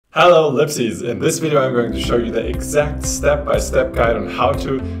Hello Lipsies! In this video I'm going to show you the exact step-by-step guide on how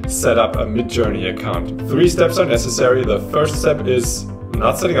to set up a Midjourney account. 3 steps are necessary. The first step is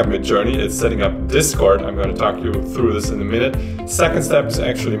not setting up Midjourney, it's setting up Discord. I'm going to talk you through this in a minute. Second step is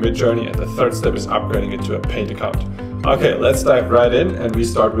actually Midjourney, and the third step is upgrading it to a paid account. Okay, let's dive right in, and we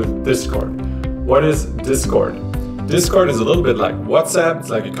start with Discord. What is Discord? Discord is a little bit like WhatsApp. It's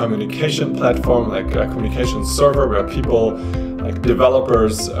like a communication platform, like a communication server where people, like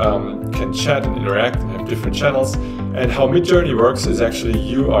developers, can chat and interact and have different channels. And how Midjourney works is actually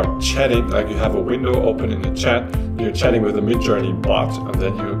you are chatting, like you have a window open in the chat, you're chatting with a Midjourney bot, and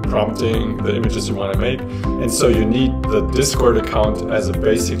then you're prompting the images you want to make. And so you need the Discord account as a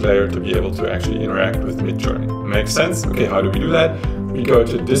basic layer to be able to actually interact with Midjourney. Makes sense? Okay, how do we do that? We go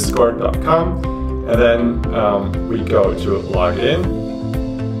to discord.com. And then we go to login,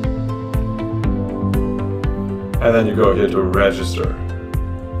 and then you go here to register.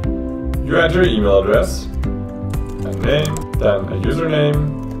 You enter your email address, a name, then a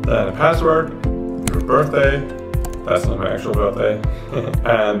username, then a password, your birthday, that's not my actual birthday,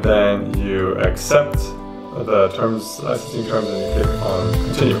 and then you accept the licensing terms, and you click on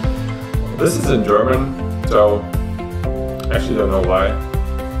continue. This is in German, so I actually don't know why.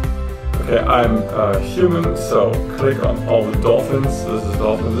 Okay, I'm a human, so click on all the dolphins. This is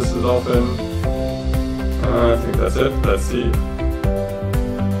dolphin, this is dolphin. I think that's it. Let's see.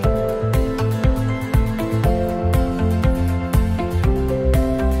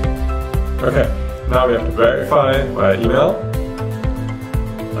 Okay, now we have to verify by email.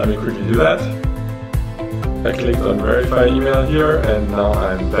 Let me quickly do that. I clicked on verify email here, and now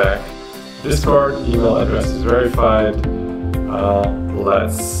I'm back. Discord email address is verified.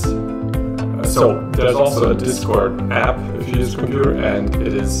 So there's also a Discord app if you use a computer, and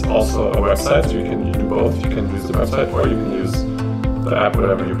it is also a website, so you can do both. You can use the website or you can use the app,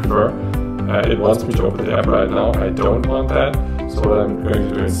 whatever you prefer. It wants me to open the app right now. I don't want that. So what I'm going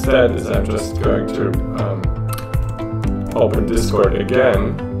to do instead is I'm just going to open Discord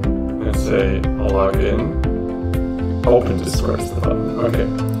again and say log in. Open Discord is the button. Okay,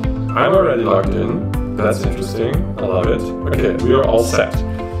 I'm already logged in. That's interesting. I love it. Okay, we are all set.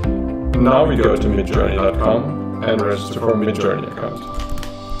 Now we go to midjourney.com and register for a Midjourney account.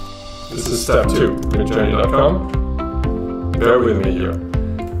 This is step 2, midjourney.com. Bear with me here.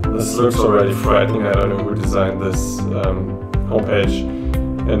 This looks already frightening. I don't know who designed this homepage.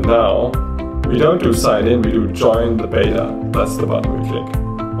 And now, we don't do sign in, we do join the beta. That's the button we click.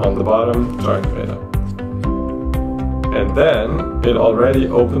 On the bottom, join the beta. And then it already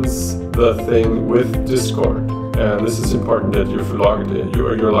opens the thing with Discord. And this is important that you're logged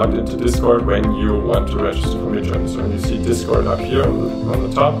into Discord when you want to register for Midjourney. So when you see Discord up here on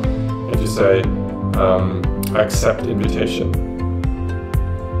the top, and you say accept invitation.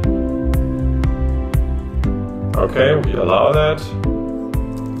 Okay, we allow that.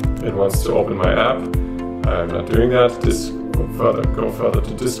 It wants to open my app. I'm not doing that. Go further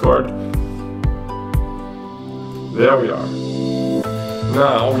to Discord. There we are.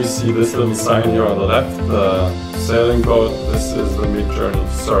 Now we see this little sign here on the left, the sailing boat. This is the Midjourney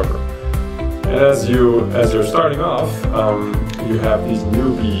server. And as you're starting off, you have these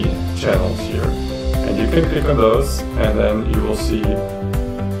newbie channels here, and you can click on those, and then you will see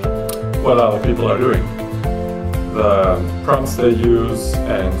what other people are doing, the prompts they use,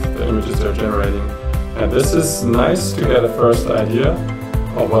 and the images they're generating. And this is nice to get a first idea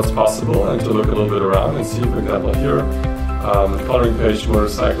of what's possible and to look a little bit around and see, for example, here. Coloring page,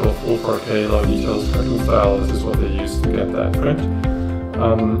 motorcycle, full 4K, low details, cartoon style. This is what they use to get that print.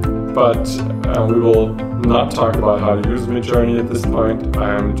 But we will not talk about how to use Midjourney at this point.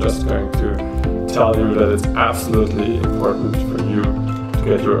 I'm just going to tell you that it's absolutely important for you to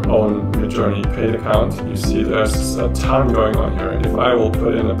get your own Midjourney paid account. You see there's a ton going on here, and if I will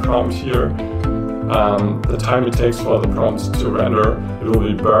put in a prompt here, the time it takes for the prompt to render, it will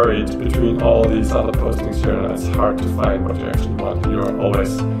be buried between all these other postings here, and it's hard to find what you actually want. You are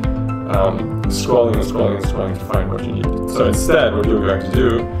always scrolling and scrolling and scrolling to find what you need. So instead, what you're going to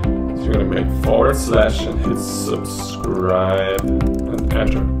do is you're going to make / and hit subscribe and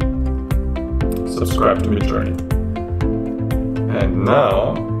enter. Subscribe to Midjourney. And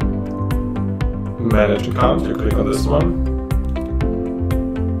now, manage account, you click on this one.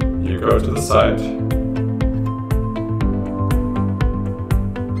 You go to the site,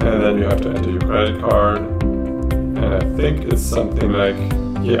 and then you have to enter your credit card, and I think it's something like,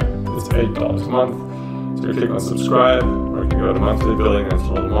 yeah, it's $8 a month. So you click on subscribe, or you can go to monthly billing, and it's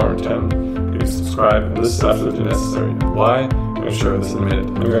a little more, 10. Click subscribe, and this is absolutely necessary. Why? I'm going to show you this in a minute.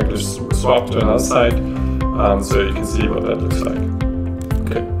 I'm going to swap to another site so you can see what that looks like.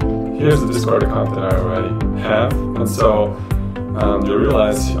 Okay. here's the Discord account that I already have. And so you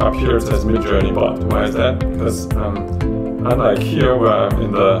realize up here it says Midjourney bot. Why is that? Because unlike here where I'm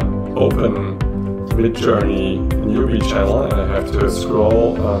in the open Midjourney newbie channel and I have to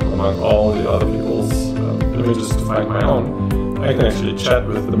scroll among all the other people's images to find my own, I can actually chat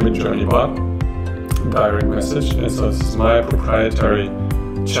with the Midjourney bot, direct message, and so this is my proprietary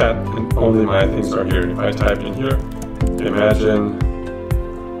chat and only my things are here. If I type in here, imagine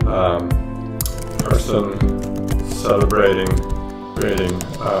person celebrating creating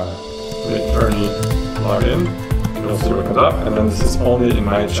Midjourney login, you'll see what comes up, and then this is only in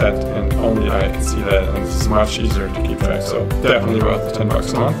my chat and only I can see that, and this is much easier to keep track, so definitely worth the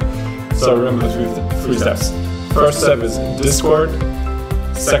 $10 a month. So remember the three steps. First step is Discord,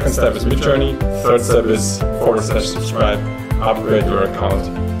 second step is Midjourney, third step is /subscribe, upgrade your account,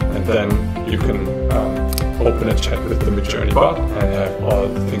 and then you can open a chat with the Midjourney bot and have all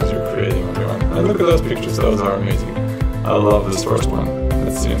the things you're creating on your own. And look at those pictures, those are amazing. I love this first one.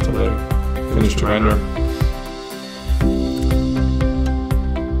 Let's see until they finish to render.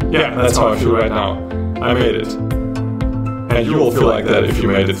 Yeah, that's how I feel right now. I made it. And you will feel like that if you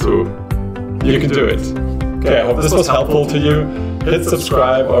made it through. You can do it. Okay, I hope this was helpful to you. Hit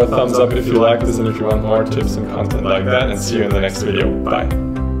subscribe or thumbs up if you like this and if you want more tips and content like that, and see you in the next video. Bye.